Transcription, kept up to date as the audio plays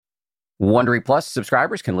Wondery Plus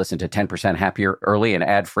subscribers can listen to 10% Happier early and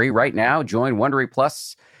ad-free right now. Join Wondery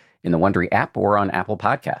Plus in the Wondery app or on Apple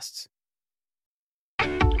Podcasts.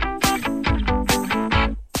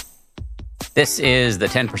 This is the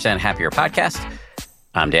 10% Happier podcast.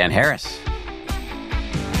 I'm Dan Harris.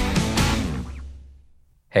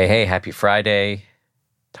 Hey, happy Friday.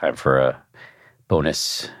 Time for a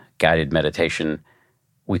bonus guided meditation.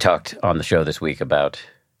 We talked on the show this week about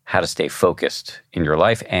how to stay focused in your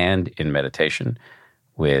life and in meditation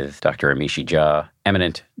with Dr. Amishi Jha,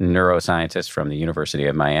 eminent neuroscientist from the University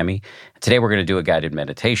of Miami. Today we're going to do a guided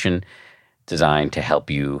meditation designed to help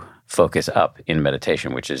you focus up in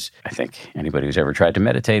meditation, which is, I think, anybody who's ever tried to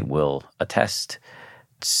meditate will attest.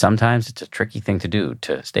 Sometimes it's a tricky thing to do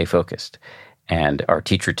to stay focused. And our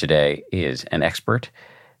teacher today is an expert.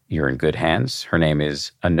 You're in good hands. Her name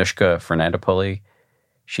is Anushka Fernandopulle.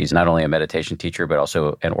 She's not only a meditation teacher, but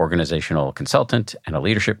also an organizational consultant and a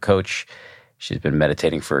leadership coach. She's been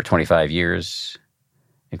meditating for 25 years,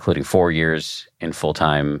 including 4 years in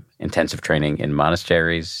full-time intensive training in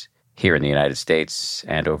monasteries here in the United States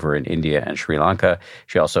and over in India and Sri Lanka.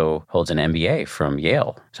 She also holds an MBA from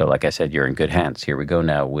Yale. So like I said, you're in good hands. Here we go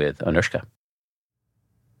now with Anushka.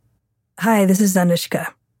 Hi, this is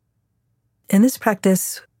Anushka. In this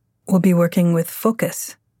practice, we'll be working with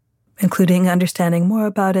focus, including understanding more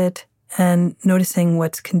about it and noticing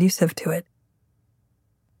what's conducive to it.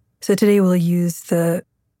 So today we'll use the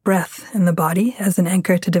breath in the body as an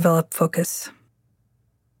anchor to develop focus.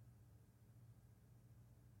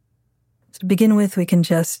 So to begin with, we can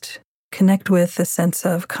just connect with a sense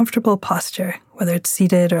of comfortable posture, whether it's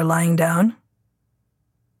seated or lying down.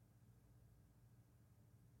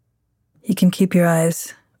 You can keep your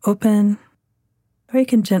eyes open, or you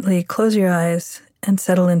can gently close your eyes and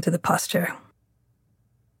settle into the posture.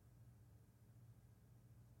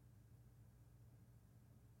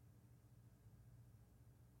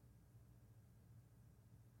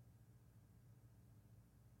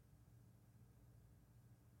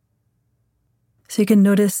 So you can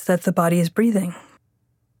notice that the body is breathing.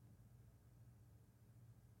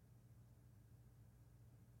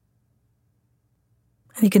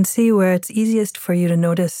 And you can see where it's easiest for you to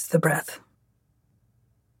notice the breath.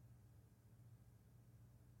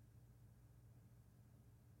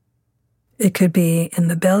 It could be in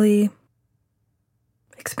the belly,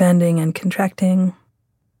 expanding and contracting.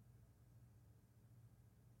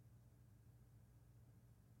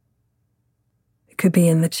 It could be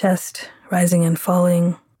in the chest, rising and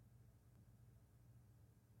falling.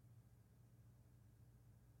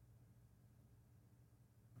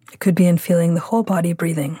 It could be in feeling the whole body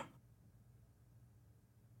breathing. You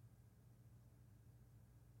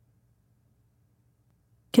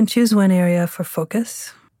can choose one area for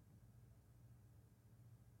focus.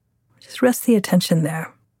 Just rest the attention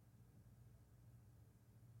there.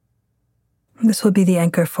 This will be the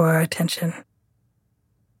anchor for our attention.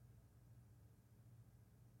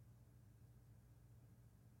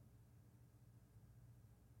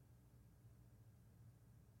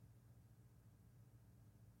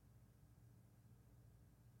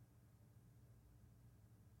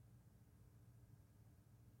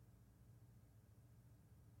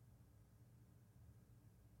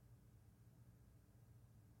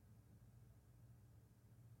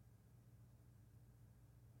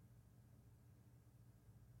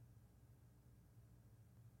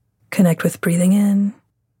 Connect with breathing in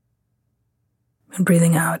and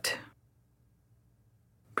breathing out.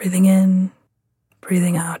 Breathing in,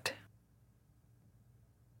 breathing out.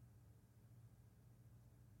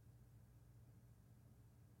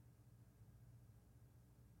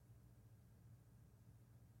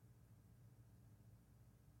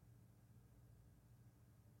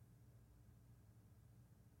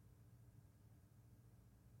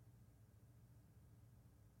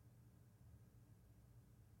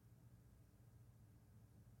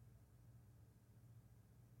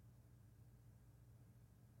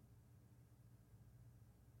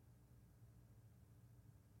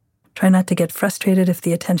 Try not to get frustrated if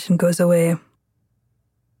the attention goes away.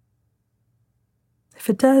 If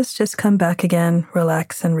it does, just come back again,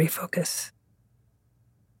 relax, and refocus.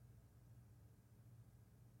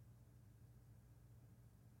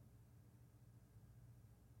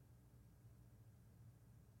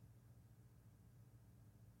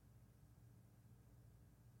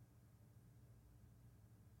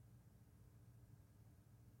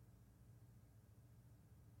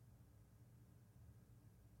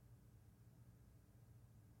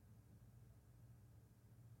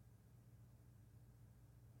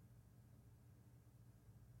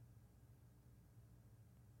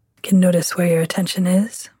 You can notice where your attention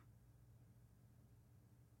is.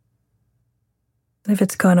 And if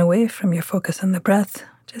it's gone away from your focus on the breath,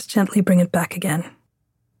 just gently bring it back again. You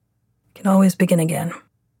can always begin again.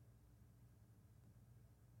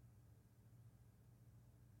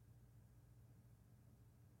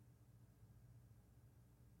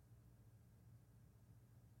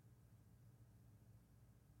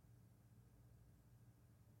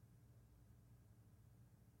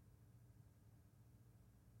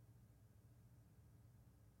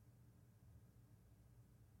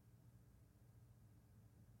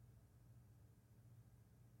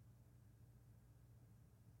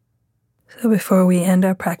 So before we end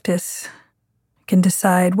our practice, you can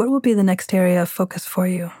decide what will be the next area of focus for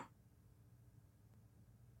you.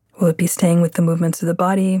 Will it be staying with the movements of the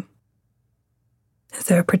body? Is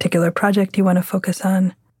there a particular project you want to focus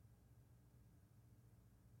on?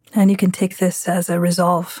 And you can take this as a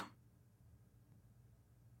resolve.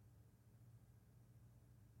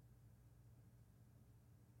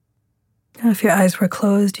 Now, if your eyes were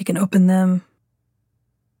closed, you can open them.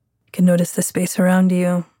 You can notice the space around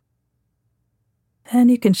you. And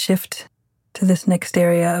you can shift to this next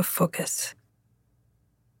area of focus.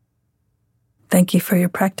 Thank you for your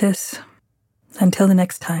practice. Until the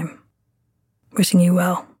next time, wishing you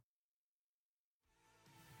well.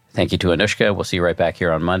 Thank you to Anushka. We'll see you right back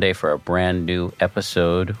here on Monday for a brand new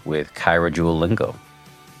episode with Kyra Jewel Lingo.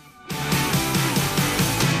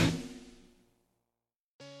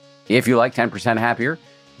 If you like 10% Happier,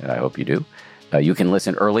 and I hope you do, you can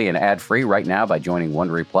listen early and ad-free right now by joining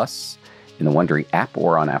Wondery Plus in the Wondery app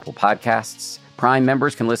or on Apple Podcasts. Prime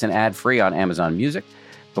members can listen ad-free on Amazon Music.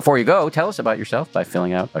 Before you go, tell us about yourself by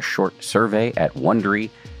filling out a short survey at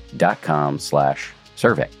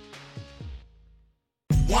Wondery.com/survey.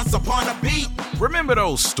 Once upon a beat. Remember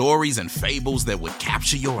those stories and fables that would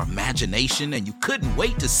capture your imagination and you couldn't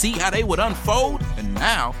wait to see how they would unfold? And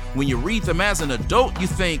now, when you read them as an adult, you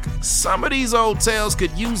think, some of these old tales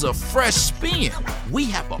could use a fresh spin. We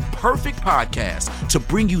have a perfect podcast to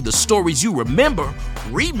bring you the stories you remember,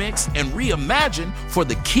 remix, and reimagine for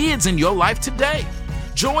the kids in your life today.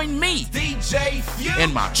 Join me, DJ Few,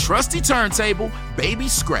 and my trusty turntable, Baby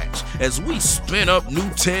Scratch, as we spin up new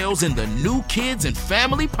tales in the New Kids and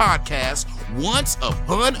Family podcast, Once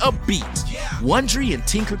Upon a Beat. Wondery and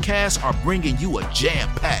Tinkercast are bringing you a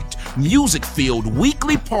jam-packed, music-filled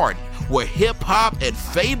weekly party where hip-hop and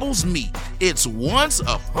fables meet. It's Once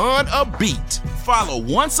Upon a Beat. Follow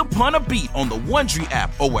Once Upon a Beat on the Wondery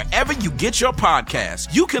app or wherever you get your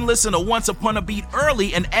podcasts. You can listen to Once Upon a Beat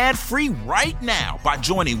early and ad-free right now by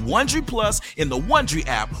joining Wondery Plus in the Wondery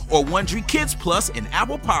app or Wondery Kids Plus in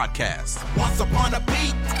Apple Podcasts. Once Upon a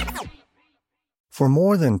Beat. For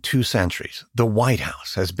more than 2 centuries, the White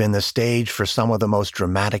House has been the stage for some of the most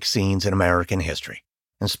dramatic scenes in American history.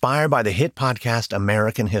 Inspired by the hit podcast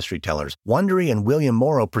American History Tellers, Wondery and William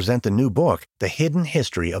Morrow present the new book, The Hidden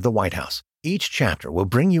History of the White House. Each chapter will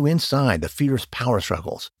bring you inside the fierce power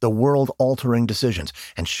struggles, the world-altering decisions,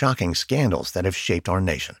 and shocking scandals that have shaped our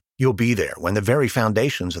nation. You'll be there when the very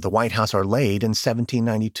foundations of the White House are laid in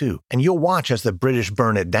 1792, and you'll watch as the British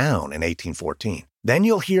burn it down in 1814. Then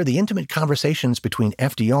you'll hear the intimate conversations between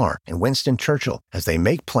FDR and Winston Churchill as they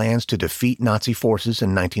make plans to defeat Nazi forces in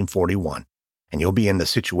 1941. And you'll be in the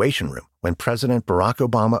Situation Room when President Barack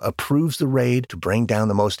Obama approves the raid to bring down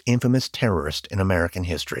the most infamous terrorist in American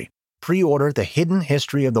history. Pre-order The Hidden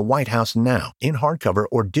History of the White House now in hardcover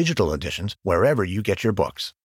or digital editions wherever you get your books.